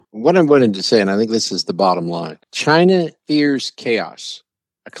what I'm wanting to say, and I think this is the bottom line, China fears chaos.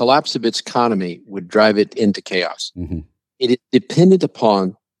 A collapse of its economy would drive it into chaos. Mm-hmm. It is dependent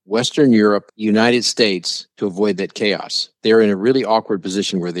upon Western Europe, United States to avoid that chaos. They're in a really awkward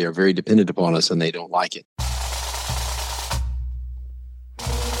position where they are very dependent upon us and they don't like it.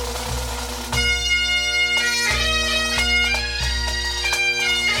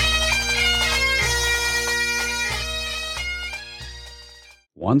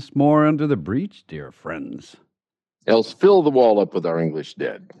 Once more under the breach, dear friends. Else fill the wall up with our English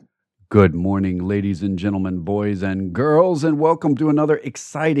dead. Good morning, ladies and gentlemen, boys and girls, and welcome to another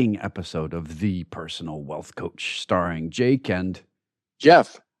exciting episode of The Personal Wealth Coach, starring Jake and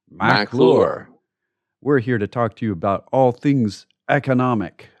Jeff McClure. We're here to talk to you about all things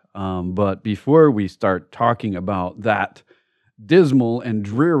economic. But before we start talking about that dismal and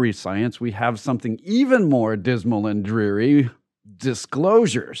dreary science, we have something even more dismal and dreary: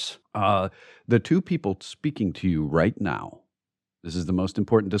 disclosures. The two people speaking to you right now, this is the most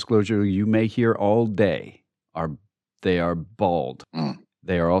important disclosure you may hear all day, they are bald.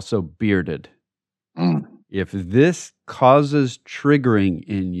 They are also bearded. If this causes triggering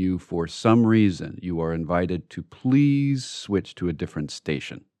in you for some reason, you are invited to please switch to a different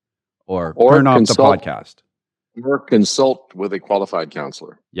station or turn off the podcast. Or consult with a qualified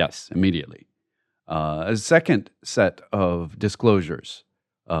counselor. Yes, immediately. A second set of disclosures,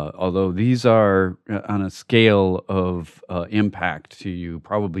 although these are on a scale of impact to you,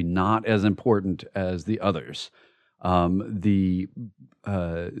 probably not as important as the others. The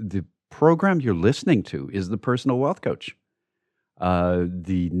program you're listening to is the Personal Wealth Coach.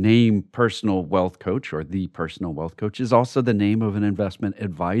 The name Personal Wealth Coach or the Personal Wealth Coach is also the name of an investment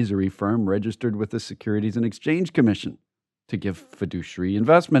advisory firm registered with the Securities and Exchange Commission to give fiduciary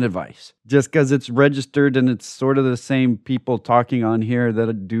investment advice. Just because it's registered and it's sort of the same people talking on here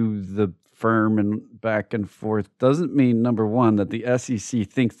that do the firm and back and forth doesn't mean, number one, that the SEC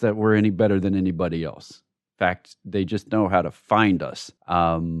thinks that we're any better than anybody else. In fact, they just know how to find us.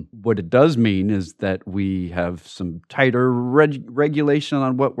 What it does mean is that we have some tighter regulation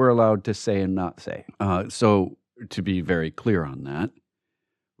on what we're allowed to say and not say. So to be very clear on that,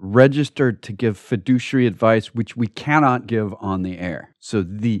 registered to give fiduciary advice, which we cannot give on the air. So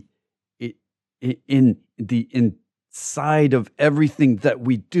inside of everything that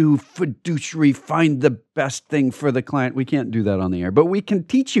we do, fiduciary, find the best thing for the client. We can't do that on the air, but we can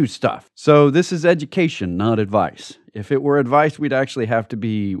teach you stuff. So this is education, not advice. If it were advice, we'd actually have to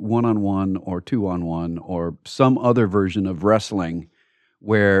be one-on-one or two-on-one or some other version of wrestling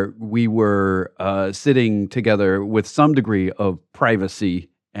where we were sitting together with some degree of privacy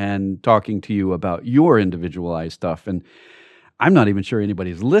and talking to you about your individualized stuff. And I'm not even sure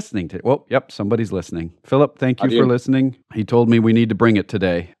anybody's listening to it. Well, yep, somebody's listening. Philip, thank you for listening. He told me we need to bring it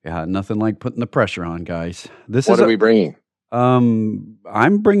today. Yeah, nothing like putting the pressure on, guys. What are we bringing?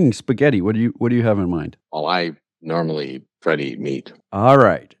 I'm bringing spaghetti. What do you have in mind? Well, I normally try to eat meat. All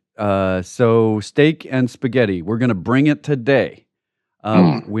right. So steak and spaghetti. We're going to bring it today.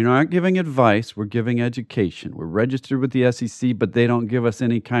 We're not giving advice. We're giving education. We're registered with the SEC, but they don't give us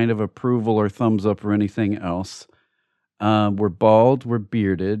any kind of approval or thumbs up or anything else. We're bald. We're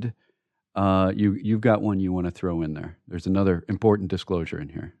bearded. You've got one you want to throw in there. There's another important disclosure in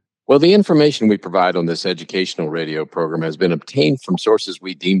here. Well, the information we provide on this educational radio program has been obtained from sources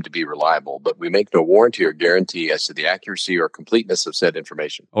we deem to be reliable, but we make no warranty or guarantee as to the accuracy or completeness of said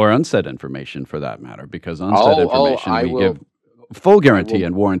information. Or unsaid information, for that matter, because unsaid information give full guarantee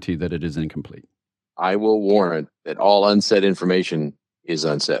and warranty that it is incomplete. I will warrant that all unsaid information is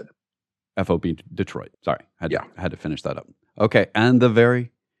unsaid. FOB Detroit. Sorry, I had to finish that up. Okay, and the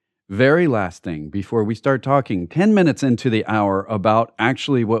very, very last thing before we start talking 10 minutes into the hour about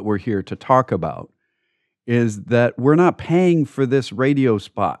actually what we're here to talk about is that we're not paying for this radio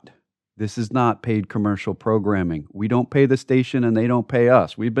spot. This is not paid commercial programming. We don't pay the station and they don't pay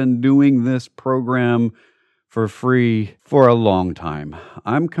us. We've been doing this program for free for a long time.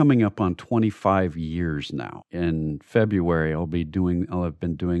 I'm coming up on 25 years now. In February, I'll have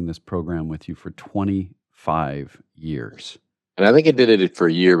been doing this program with you for 25 years. And I think I did it for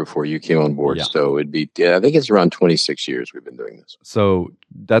a year before you came on board. Yeah. So I think it's around 26 years we've been doing this. So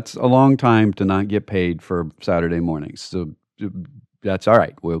that's a long time to not get paid for Saturday mornings. So that's all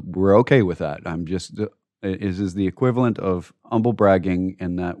right. We're okay with that. It is the equivalent of humble bragging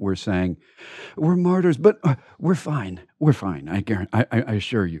in that we're saying we're martyrs, but we're fine. We're fine. I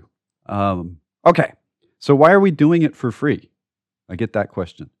assure you. Okay. So why are we doing it for free? I get that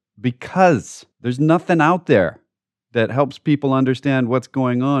question. Because there's nothing out there that helps people understand what's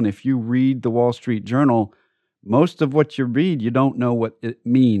going on. If you read the Wall Street Journal, most of what you read, you don't know what it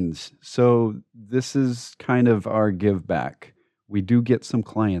means. So this is kind of our give back. We do get some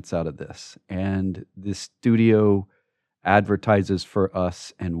clients out of this, and the studio advertises for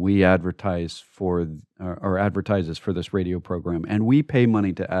us, and we advertise for or advertises for this radio program, and we pay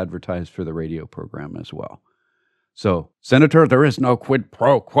money to advertise for the radio program as well. So, Senator, there is no quid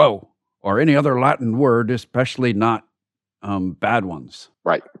pro quo or any other Latin word, especially not bad ones.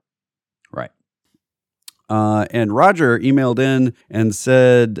 Right. Right. And Roger emailed in and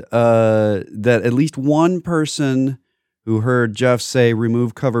said that at least one person who heard Jeff say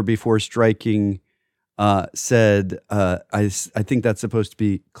remove cover before striking said, I think that's supposed to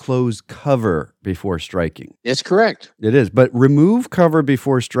be close cover before striking. That's correct. It is. But remove cover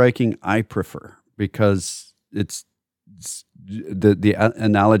before striking, I prefer, because it's the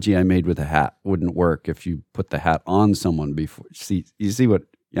analogy I made with a hat wouldn't work if you put the hat on someone before. You see what?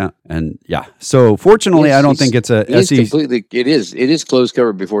 Yeah. And yeah. So fortunately, I don't think it's a SEC. It is closed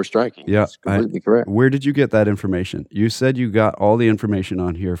cover before striking. Yeah. It's completely correct. Where did you get that information? You said you got all the information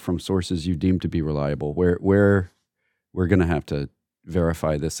on here from sources you deem to be reliable. Where we're going to have to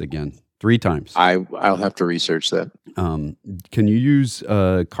verify this again 3 times. I'll have to research that. Can you use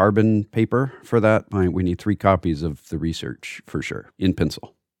carbon paper for that? We need 3 copies of the research for sure in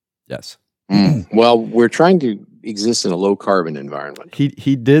pencil. Yes. Well, we're trying to exist in a low carbon environment.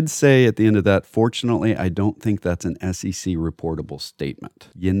 He did say at the end of that, fortunately, I don't think that's an SEC reportable statement.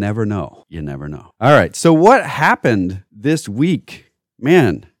 You never know. You never know. All right. So what happened this week?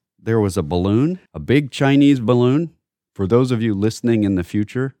 Man, there was a balloon, a big Chinese balloon. For those of you listening in the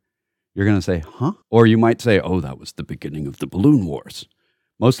future, you're going to say, huh? Or you might say, oh, that was the beginning of the balloon wars.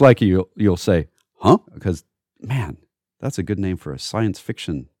 Most likely you'll say, huh? Because, man, that's a good name for a science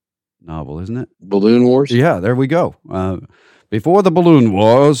fiction novel, isn't it? Balloon Wars? Yeah, there we go. Before the balloon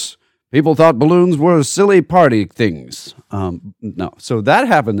wars, people thought balloons were silly party things. No. So that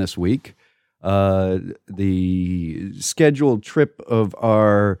happened this week. The scheduled trip of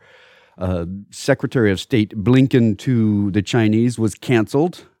our Secretary of State Blinken to the Chinese was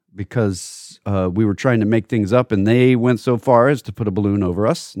canceled because we were trying to make things up, and they went so far as to put a balloon over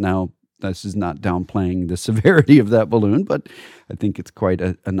us. Now, this is not downplaying the severity of that balloon, but I think it's quite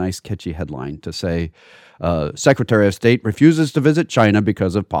a nice, catchy headline to say, Secretary of State refuses to visit China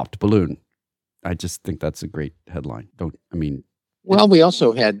because of popped balloon. I just think that's a great headline. Well, we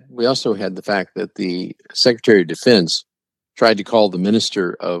also had the fact that the Secretary of Defense tried to call the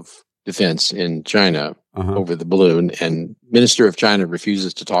Minister of Defense in China over the balloon, and Minister of China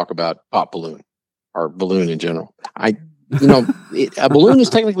refuses to talk about pop balloon or balloon in general. A balloon is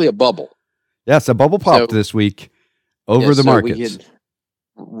technically a bubble. Yes, a bubble popped this week over the markets.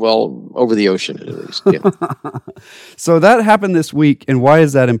 Over the ocean at least. Yeah. So that happened this week, and why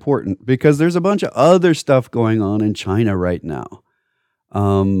is that important? Because there's a bunch of other stuff going on in China right now.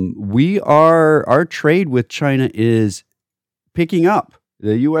 Our trade with China is picking up.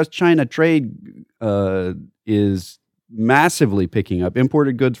 The U.S.-China trade is massively picking up.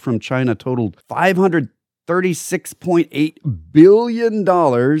 Imported goods from China totaled $536.8 billion.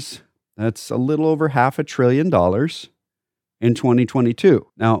 That's a little over $500 billion in 2022.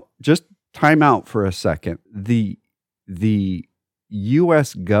 Now, just time out for a second. The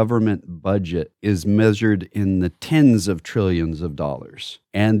U.S. government budget is measured in the tens of trillions of dollars.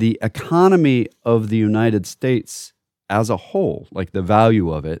 And the economy of the United States as a whole, like the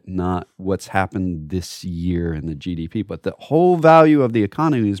value of it, not what's happened this year in the GDP, but the whole value of the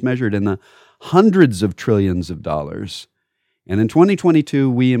economy is measured in the hundreds of trillions of dollars. And in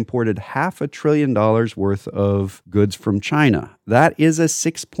 2022, we imported $500 billion worth of goods from China. That is a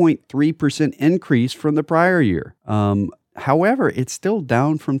 6.3% increase from the prior year. However, it's still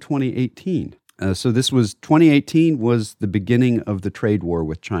down from 2018. So 2018 was the beginning of the trade war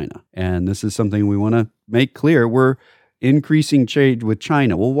with China. And this is something we want to make clear. We're increasing trade with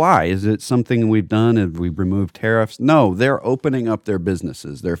China. Well, why? Is it something we've done? Have we removed tariffs? No, they're opening up their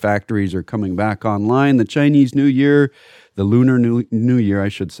businesses. Their factories are coming back online. The Chinese New Year, the Lunar New Year, I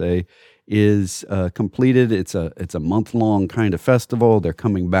should say, is completed. It's a month-long kind of festival. They're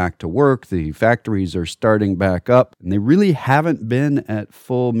coming back to work. The factories are starting back up. And they really haven't been at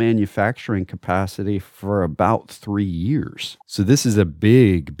full manufacturing capacity for about 3 years. So this is a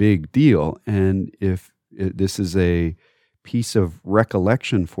big, big deal. And if this is a piece of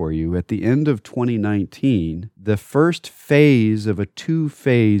recollection for you, at the end of 2019, the first phase of a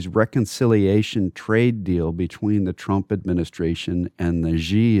 2-phase reconciliation trade deal between the Trump administration and the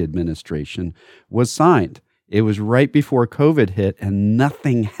Xi administration was signed. It was right before COVID hit, and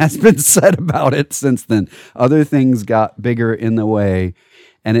nothing has been said about it since then. Other things got bigger in the way,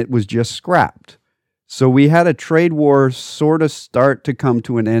 and it was just scrapped. So we had a trade war sort of start to come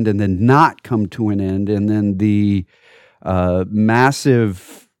to an end and then not come to an end. And then the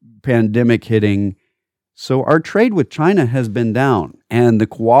massive pandemic hitting. So our trade with China has been down, and the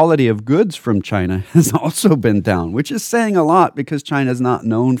quality of goods from China has also been down, which is saying a lot because China is not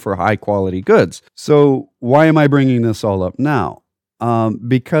known for high quality goods. So why am I bringing this all up now?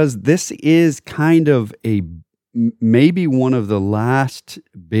 Because this is kind of maybe one of the last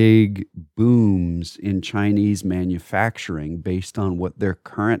big booms in Chinese manufacturing based on what their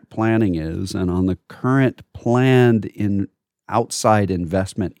current planning is and on the current planned outside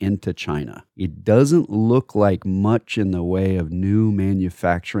investment into China. It doesn't look like much in the way of new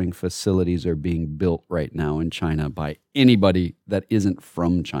manufacturing facilities are being built right now in China by anybody that isn't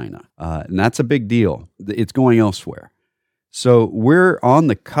from China. And that's a big deal. It's going elsewhere. So we're on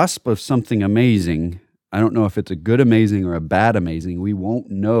the cusp of something amazing. I don't know if it's a good amazing or a bad amazing. We won't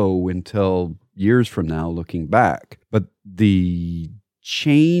know until years from now looking back. But the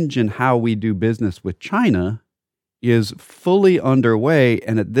change in how we do business with China is fully underway,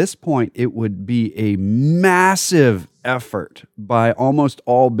 and at this point, it would be a massive effort by almost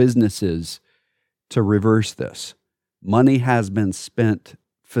all businesses to reverse this. Money has been spent,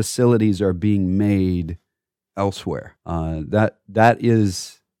 facilities are being made elsewhere. That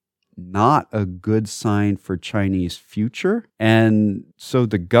is not a good sign for Chinese future, and so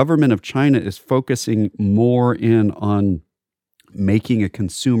the government of China is focusing more in on making a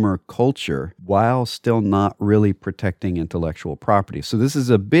consumer culture while still not really protecting intellectual property. So this is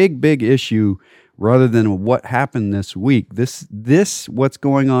a big, big issue rather than what happened this week. This what's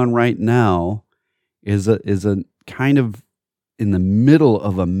going on right now is a kind of in the middle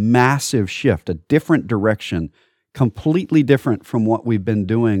of a massive shift, a different direction, completely different from what we've been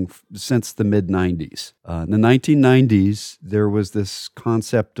doing since the mid-90s. In the 1990s, there was this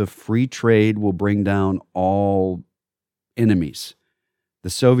concept of free trade will bring down all enemies. The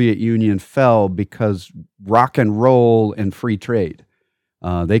Soviet Union fell because rock and roll and free trade.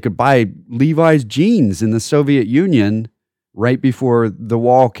 They could buy Levi's jeans in the Soviet Union right before the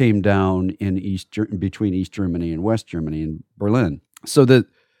wall came down in between East Germany and West Germany in Berlin. So the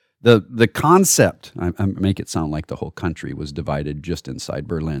concept, I make it sound like the whole country was divided just inside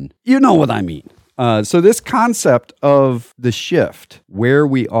Berlin. You know what I mean. So this concept of the shift, where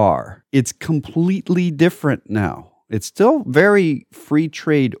we are, it's completely different now. It's still very free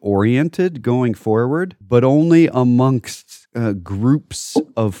trade oriented going forward, but only amongst groups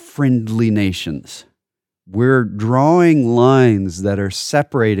of friendly nations. We're drawing lines that are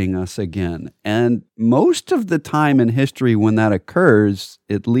separating us again. And most of the time in history when that occurs,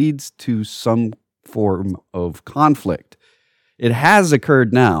 it leads to some form of conflict. It has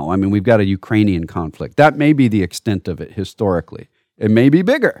occurred now. I mean, we've got a Ukrainian conflict. That may be the extent of it historically. It may be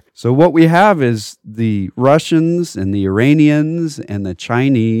bigger. So what we have is the Russians and the Iranians and the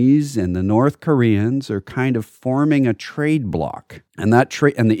Chinese and the North Koreans are kind of forming a trade bloc. And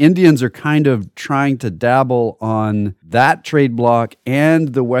and the Indians are kind of trying to dabble on that trade bloc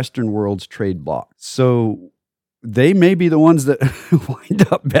and the Western world's trade bloc. So they may be the ones that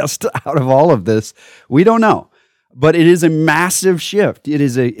wind up best out of all of this. We don't know. But it is a massive shift. It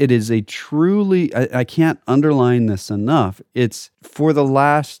is a truly, I can't underline this enough. It's for the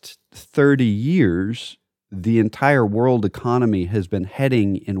last 30 years, the entire world economy has been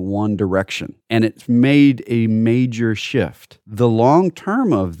heading in one direction, and it's made a major shift. The long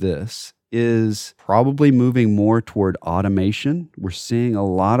term of this is probably moving more toward automation. We're seeing a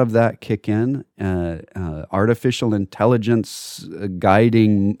lot of that kick in, artificial intelligence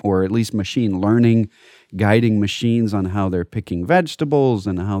guiding, or at least machine learning, guiding machines on how they're picking vegetables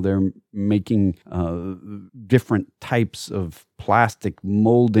and how they're making different types of plastic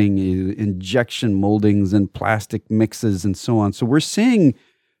molding, injection moldings and plastic mixes and so on. So we're seeing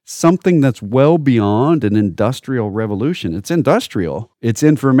something that's well beyond an industrial revolution. It's industrial, it's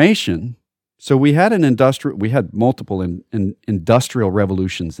information. So we had multiple industrial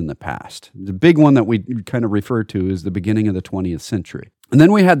revolutions in the past. The big one that we kind of refer to is the beginning of the 20th century. And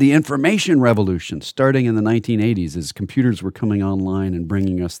then we had the information revolution starting in the 1980s as computers were coming online and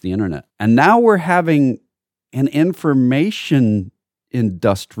bringing us the internet. And now we're having an information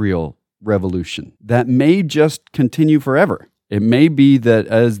industrial revolution that may just continue forever. It may be that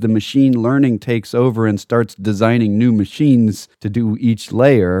as the machine learning takes over and starts designing new machines to do each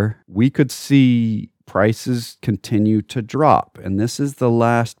layer, we could see prices continue to drop. And this is the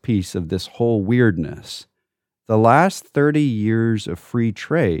last piece of this whole weirdness. The last 30 years of free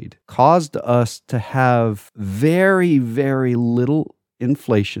trade caused us to have very, very little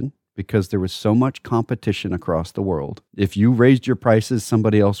inflation because there was so much competition across the world. If you raised your prices,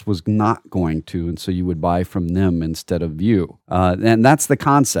 somebody else was not going to, and so you would buy from them instead of you. And that's the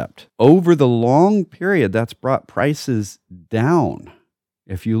concept. Over the long period, that's brought prices down.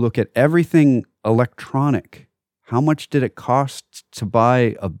 If you look at everything electronic, how much did it cost to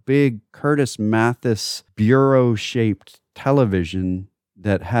buy a big Curtis Mathis bureau-shaped television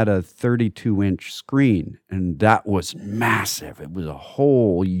that had a 32-inch screen? And that was massive. It was a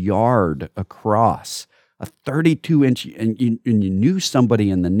whole yard across. A 32-inch, and you knew somebody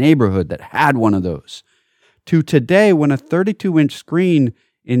in the neighborhood that had one of those. To today, when a 32-inch screen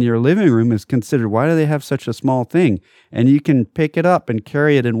in your living room is considered, why do they have such a small thing? And you can pick it up and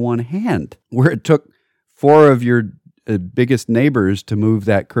carry it in one hand, where it took 4 of your biggest neighbors to move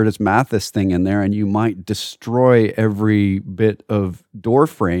that Curtis Mathis thing in there, and you might destroy every bit of door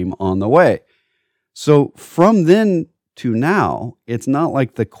frame on the way. So from then to now, it's not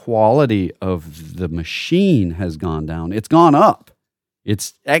like the quality of the machine has gone down. It's gone up.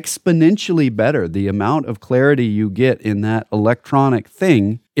 It's exponentially better. The amount of clarity you get in that electronic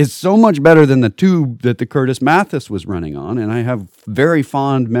thing is so much better than the tube that the Curtis Mathis was running on. And I have very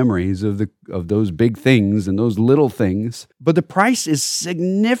fond memories of those big things and those little things. But the price is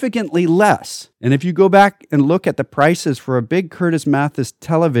significantly less. And if you go back and look at the prices for a big Curtis Mathis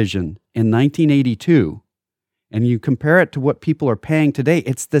television in 1982, and you compare it to what people are paying today,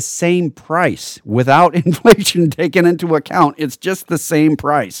 it's the same price without inflation taken into account. It's just the same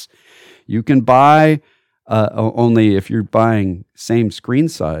price. You can buy, only if you're buying same screen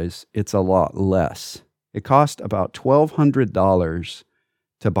size, it's a lot less. It cost about $1,200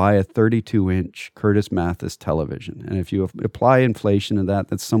 to buy a 32-inch Curtis Mathis television. And if you apply inflation to that,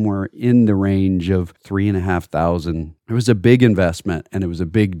 that's somewhere in the range of $3,500. It was a big investment, and it was a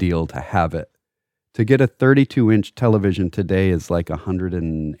big deal to have it. To get a 32-inch television today is like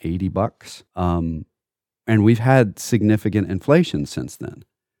 $180. And we've had significant inflation since then.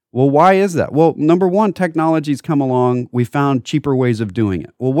 Well, why is that? Well, number one, technology's come along. We found cheaper ways of doing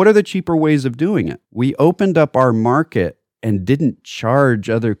it. Well, what are the cheaper ways of doing it? We opened up our market and didn't charge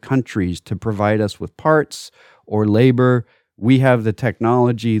other countries to provide us with parts or labor. We have the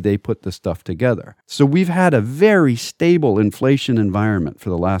technology, they put the stuff together. So we've had a very stable inflation environment for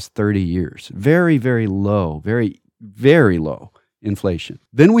the last 30 years. Very, very low, very, very low inflation.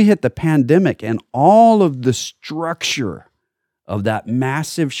 Then we hit the pandemic, and all of the structure of that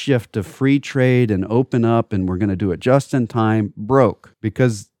massive shift of free trade and open up, and we're going to do it just in time, broke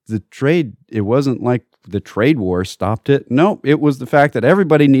because the trade, it wasn't like the trade war stopped it. No, it was the fact that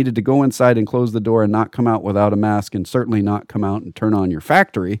everybody needed to go inside and close the door and not come out without a mask, and certainly not come out and turn on your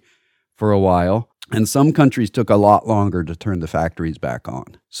factory for a while. And some countries took a lot longer to turn the factories back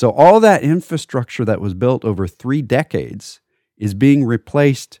on. So all that infrastructure that was built over 3 decades is being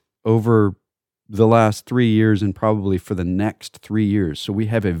replaced over the last 3 years and probably for the next 3 years. So we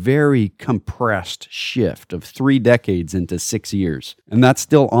have a very compressed shift of 3 decades into 6 years. And that's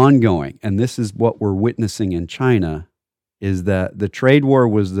still ongoing. And this is what we're witnessing in China, is that the trade war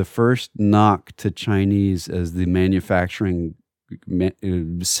was the first knock to Chinese as the manufacturing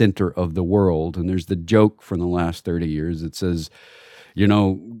center of the world. And there's the joke from the last 30 years that says,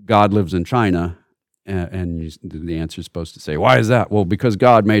 God lives in China. And the answer is supposed to say, why is that? Well, because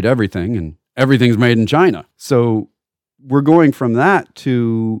God made everything, and everything's made in China. So we're going from that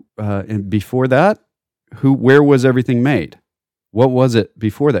to, and before that, where was everything made? What was it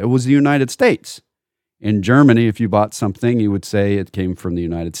before that? It was the United States. In Germany, if you bought something, you would say it came from the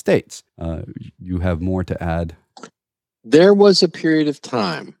United States. You have more to add. There was a period of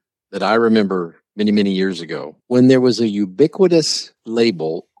time that I remember many, many years ago when there was a ubiquitous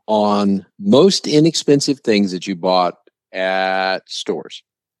label on most inexpensive things that you bought at stores.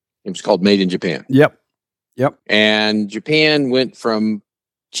 It was called Made in Japan. Yep. And Japan went from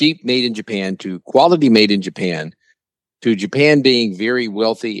cheap Made in Japan to quality Made in Japan to Japan being very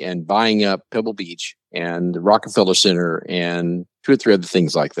wealthy and buying up Pebble Beach and the Rockefeller Center and 2 or 3 other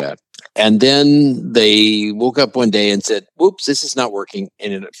things like that. And then they woke up one day and said, whoops, this is not working.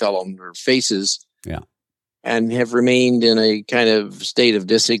 And it fell on their faces. Yeah. And have remained in a kind of state of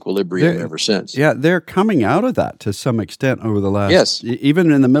disequilibrium ever since. Yeah, they're coming out of that to some extent over the last... Yes.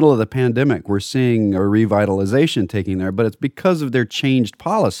 Even in the middle of the pandemic, we're seeing a revitalization taking there, but it's because of their changed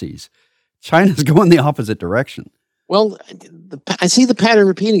policies. China's going the opposite direction. Well, I see the pattern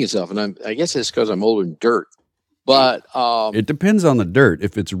repeating itself, and I guess it's because I'm older than dirt. But it depends on the dirt.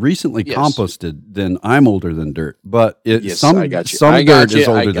 If it's recently composted, then I'm older than dirt. But some dirt is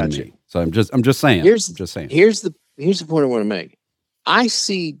older than me. So I'm just saying. Here's the point I want to make. I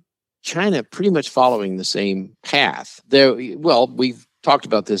see China pretty much following the same path. We've talked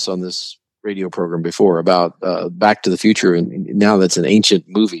about this on this radio program before about Back to the Future, and now that's an ancient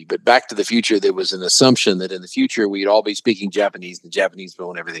movie. But Back to the Future, there was an assumption that in the future we'd all be speaking Japanese, and the Japanese will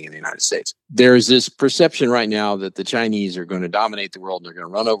own everything in the United States. There is this perception right now that the Chinese are going to dominate the world, and they're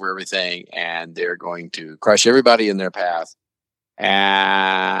going to run over everything, and they're going to crush everybody in their path.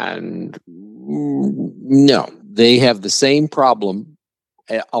 And no, they have the same problem,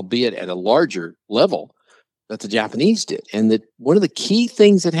 albeit at a larger level, that the Japanese did. And that one of the key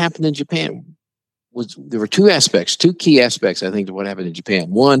things that happened in Japan was there were two key aspects, I think, to what happened in Japan.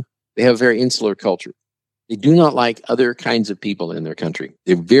 One, they have a very insular culture. They do not like other kinds of people in their country.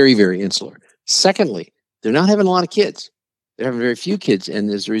 They're very, very insular. Secondly, they're not having a lot of kids. They're having very few kids. And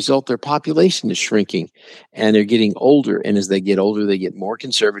as a result, their population is shrinking and they're getting older. And as they get older, they get more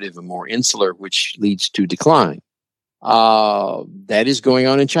conservative and more insular, which leads to decline. That is going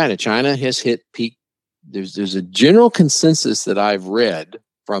on in China. China has hit peak. There's a general consensus that I've read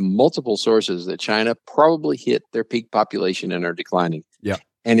from multiple sources that China probably hit their peak population and are declining. Yeah.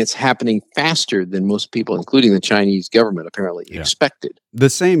 And it's happening faster than most people, including the Chinese government, apparently expected. The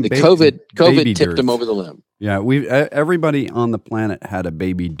same. COVID tipped them over the limb. Yeah, everybody on the planet had a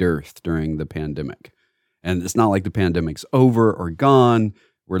baby dearth during the pandemic. And it's not like the pandemic's over or gone.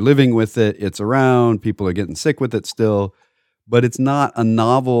 We're living with it. It's around. People are getting sick with it still. But it's not a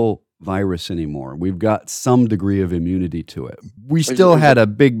novel virus anymore. We've got some degree of immunity to it. We still had a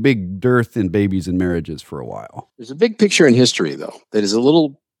big dearth in babies and marriages for a while. There's a big picture in history, though, that is a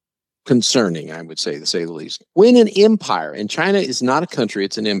little concerning, I would say, to say the least. When an empire, and China is not a country,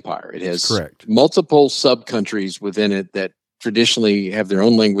 it's an empire. It has multiple sub-countries within it that traditionally have their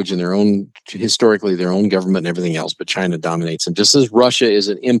own language and historically their own government and everything else, but China dominates them. Just as Russia is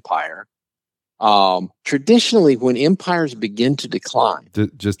an empire, traditionally, when empires begin to decline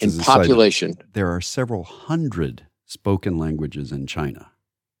just in population, there are several hundred spoken languages in China.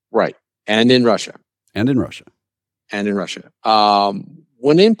 Right. And in Russia.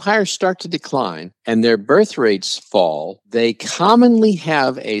 When empires start to decline and their birth rates fall, they commonly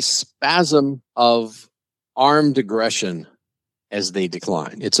have a spasm of armed aggression as they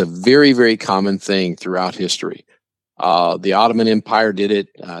decline. It's a very, very common thing throughout history. The Ottoman Empire did it.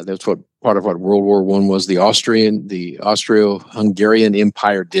 That's part of what World War I was. The Austro-Hungarian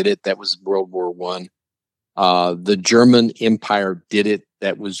Empire did it. That was World War I. The German Empire did it.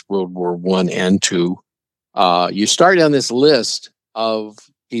 That was World War I and II. You start down this list of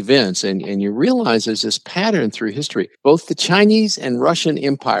events and you realize there's this pattern through history. Both the Chinese and Russian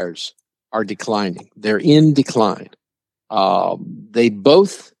empires are declining. They're in decline. They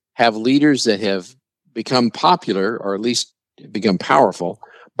both have leaders that have become popular, or at least become powerful,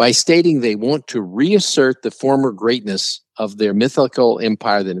 by stating they want to reassert the former greatness of their mythical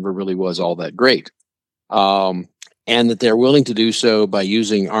empire that never really was all that great. And that they're willing to do so by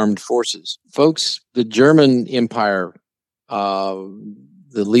using armed forces. Folks, the German Empire, the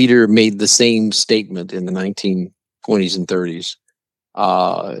leader made the same statement in the 1920s and 30s.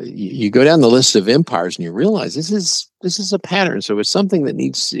 You go down the list of empires and you realize this is a pattern. So it's something that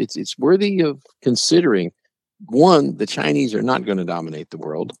it's worthy of considering. One, the Chinese are not going to dominate the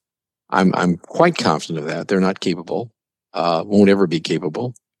world. I'm quite confident of that. They're not capable. Won't ever be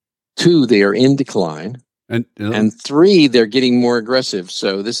capable. Two, they are in decline. And three, they're getting more aggressive.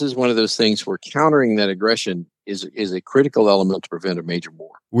 So this is one of those things where countering that aggression is a critical element to prevent a major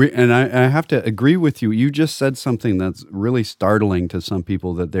war. I have to agree with you. You just said something that's really startling to some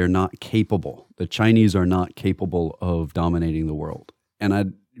people, that they're not capable. The Chinese are not capable of dominating the world.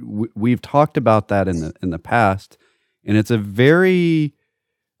 And we've talked about that in the past, and it's a very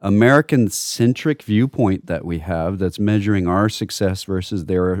American-centric viewpoint that we have that's measuring our success versus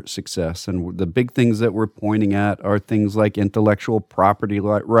their success. And the big things that we're pointing at are things like intellectual property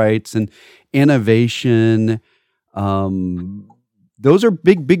rights and innovation. Those are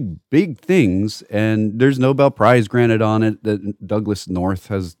big things, and there's Nobel Prize granted on it. That Douglas North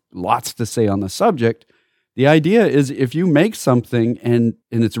has lots to say on the subject. The idea is, if you make something and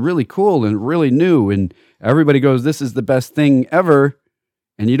it's really cool and really new and everybody goes, this is the best thing ever,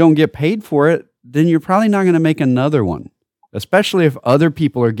 and you don't get paid for it, then you're probably not going to make another one, especially if other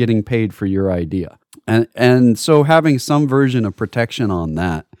people are getting paid for your idea. And so having some version of protection on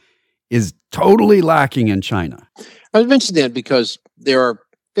that is totally lacking in China. I was mentioning that because there are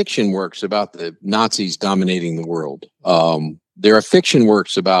fiction works about the Nazis dominating the world. There are fiction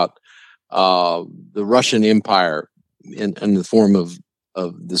works about the Russian Empire in the form of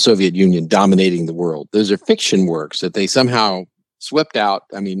the Soviet Union dominating the world. Those are fiction works that they somehow swept out.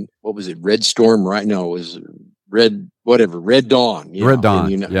 I mean, what was it? Red Storm, right? No, it was Red Dawn. Red Dawn,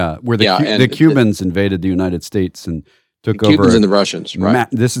 yeah. Where the Cubans invaded the United States and took the Cubans over. and the Russians, right?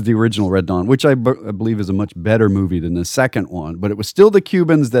 This is the original Red Dawn, which I believe is a much better movie than the second one. But it was still the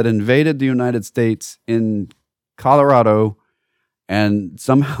Cubans that invaded the United States in Colorado and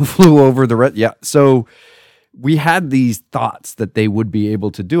somehow flew over the red. Yeah. So we had these thoughts that they would be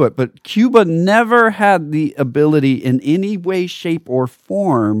able to do it, but Cuba never had the ability in any way, shape, or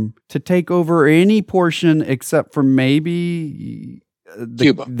form to take over any portion except for maybe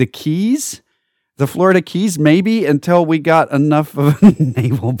the Keys, the Florida Keys, maybe, until we got enough of a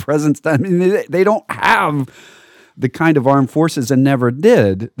naval presence. I mean, they don't have the kind of armed forces, and never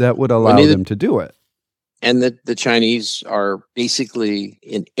did, that would allow them to do it. And the Chinese are basically,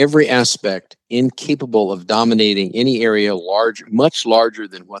 in every aspect, incapable of dominating any area much larger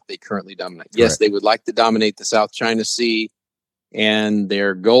than what they currently dominate. Correct. Yes, they would like to dominate the South China Sea, and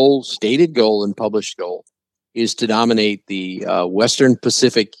their stated goal and published goal, is to dominate the Western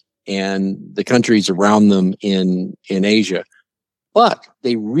Pacific and the countries around them in Asia. But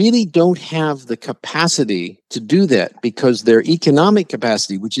they really don't have the capacity to do that, because their economic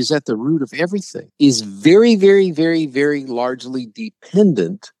capacity, which is at the root of everything, is very, very, very, very largely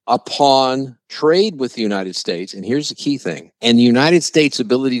dependent upon trade with the United States. And here's the key thing: and the United States'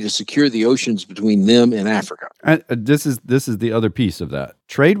 ability to secure the oceans between them and Africa. This is the other piece of that.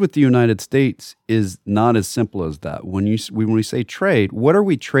 Trade with the United States is not as simple as that. When we say trade, what are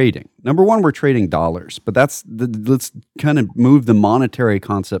we trading? Number one, we're trading dollars, but let's kind of move the monetary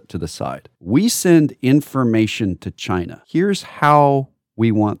concept to the side. We send information to China. Here's how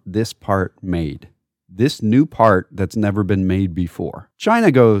we want this part made. This new part that's never been made before.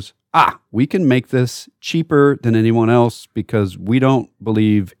 China goes, we can make this cheaper than anyone else because we don't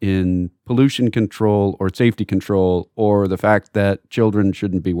believe in pollution control or safety control or the fact that children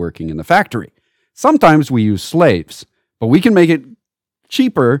shouldn't be working in the factory. Sometimes we use slaves, but we can make it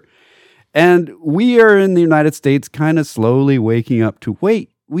cheaper. And we are in the United States kind of slowly waking up to,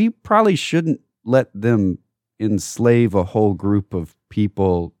 wait, we probably shouldn't let them enslave a whole group of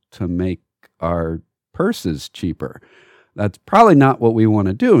people to make our purses cheaper. That's probably not what we want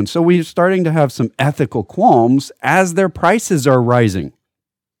to do. And so we're starting to have some ethical qualms as their prices are rising.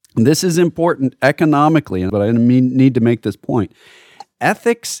 And this is important economically, but I need to make this point.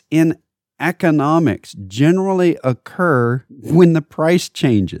 Ethics in economics generally occur when the price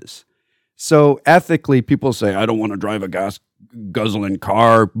changes. So ethically, people say, I don't want to drive a gas-guzzling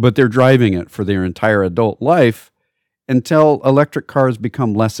car, but they're driving it for their entire adult life until electric cars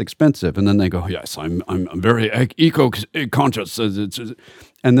become less expensive. And then they go, yes, I'm very eco-conscious.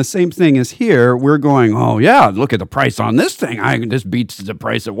 And the same thing is here. We're going, oh, yeah, look at the price on this thing. This beats the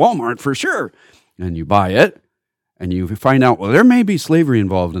price at Walmart for sure. And you buy it, and you find out, well, there may be slavery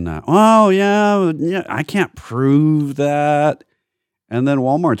involved in that. Oh, yeah, I can't prove that. And then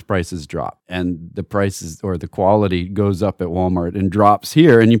Walmart's prices drop, and the prices or the quality goes up at Walmart and drops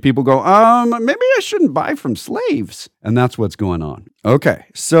here. And people go, maybe I shouldn't buy from slaves. And that's what's going on. Okay,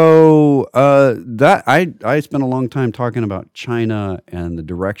 so that I spent a long time talking about China and the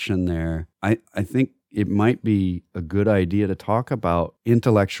direction there. I think it might be a good idea to talk about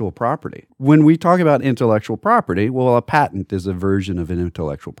intellectual property. When we talk about intellectual property, well, a patent is a version of an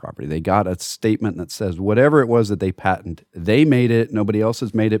intellectual property. They got a statement that says whatever it was that they patent, they made it, nobody else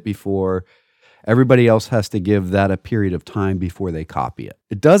has made it before. Everybody else has to give that a period of time before they copy it.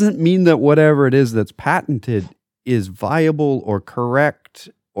 It doesn't mean that whatever it is that's patented is viable or correct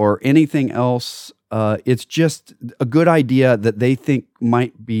or anything else. It's just a good idea that they think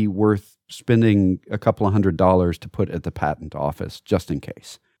might be worth spending a couple of $100s to put at the patent office just in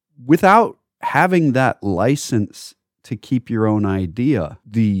case. Without having that license to keep your own idea,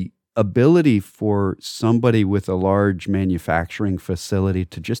 the ability for somebody with a large manufacturing facility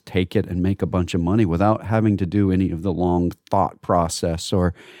to just take it and make a bunch of money without having to do any of the long thought process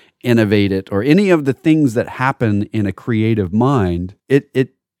or innovate it or any of the things that happen in a creative mind, it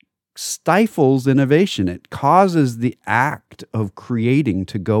stifles innovation. It causes the act of creating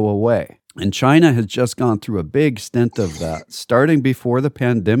to go away. And China has just gone through a big stint of that, starting before the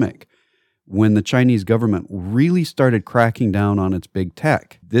pandemic, when the Chinese government really started cracking down on its big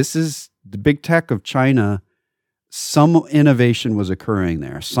tech. This is the big tech of China. Some innovation was occurring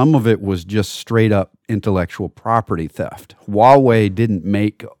there. Some of it was just straight up intellectual property theft. Huawei didn't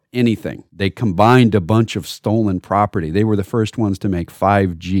make anything. They combined a bunch of stolen property. They were the first ones to make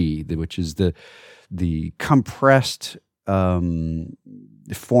 5G, which is the compressed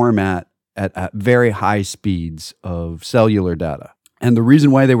format at very high speeds of cellular data. And the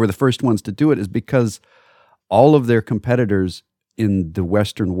reason why they were the first ones to do it is because all of their competitors in the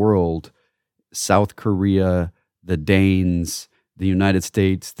Western world, South Korea, the Danes, the United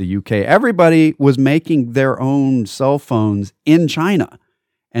States, the UK, everybody was making their own cell phones in China.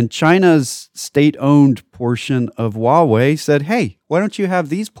 And China's state-owned portion of Huawei said, hey, why don't you have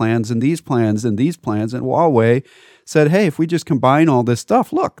these plans and these plans and these plans? And Huawei said, hey, if we just combine all this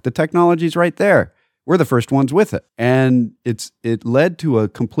stuff, look, the technology's right there. We're the first ones with it. And it led to a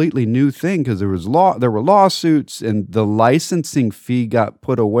completely new thing because there were lawsuits, and the licensing fee got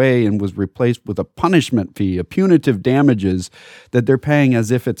put away and was replaced with a punishment fee, a punitive damages that they're paying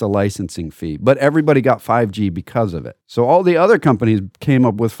as if it's a licensing fee. But everybody got 5G because of it. So all the other companies came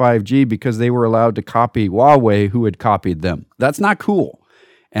up with 5G because they were allowed to copy Huawei, who had copied them. That's not cool.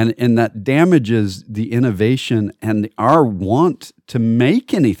 And that damages the innovation and our want to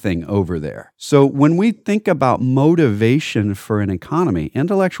make anything over there. So when we think about motivation for an economy,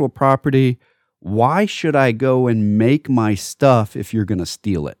 intellectual property, why should I go and make my stuff if you're going to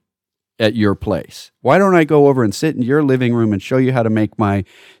steal it at your place? Why don't I go over and sit in your living room and show you how to make my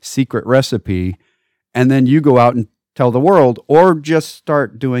secret recipe, and then you go out and tell the world, or just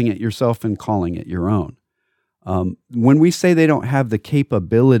start doing it yourself and calling it your own? When we say they don't have the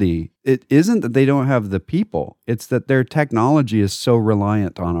capability, it isn't that they don't have the people. It's that their technology is so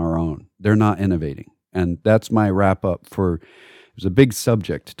reliant on our own. They're not innovating. And that's my wrap up for, it was a big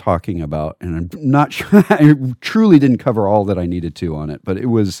subject talking about, and I'm not sure, I truly didn't cover all that I needed to on it, but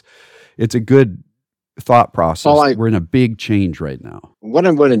it's a good thought process. We're in a big change right now. What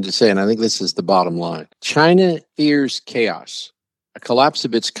I'm wanting to say, and I think this is the bottom line, China fears chaos. A collapse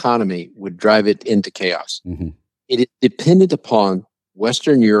of its economy would drive it into chaos. Mm-hmm. It is dependent upon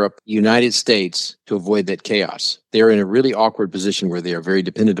Western Europe, United States to avoid that chaos. They're in a really awkward position where they are very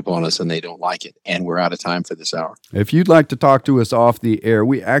dependent upon us and they don't like it. And we're out of time for this hour. If you'd like to talk to us off the air,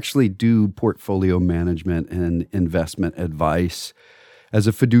 we actually do portfolio management and investment advice as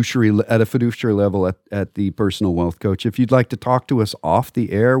a fiduciary level at the Personal Wealth Coach. If you'd like to talk to us off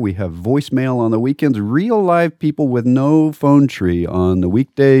the air, we have voicemail on the weekends, real live people with no phone tree on the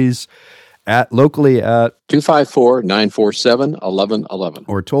weekdays locally at 254-947-1111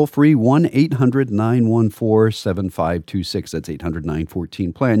 or toll free 1-800-914-7526. That's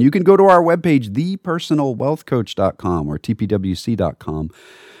 800-914-PLAN. You can go to our webpage, thepersonalwealthcoach.com or tpwc.com,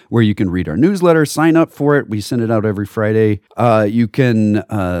 where you can read our newsletter, sign up for it. We send it out every Friday. You can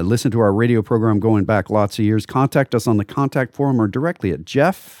listen to our radio program going back lots of years. Contact us on the contact form or directly at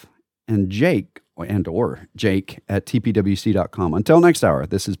Jeff and Jake or Jake at tpwc.com. Until next hour,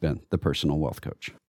 this has been the Personal Wealth Coach.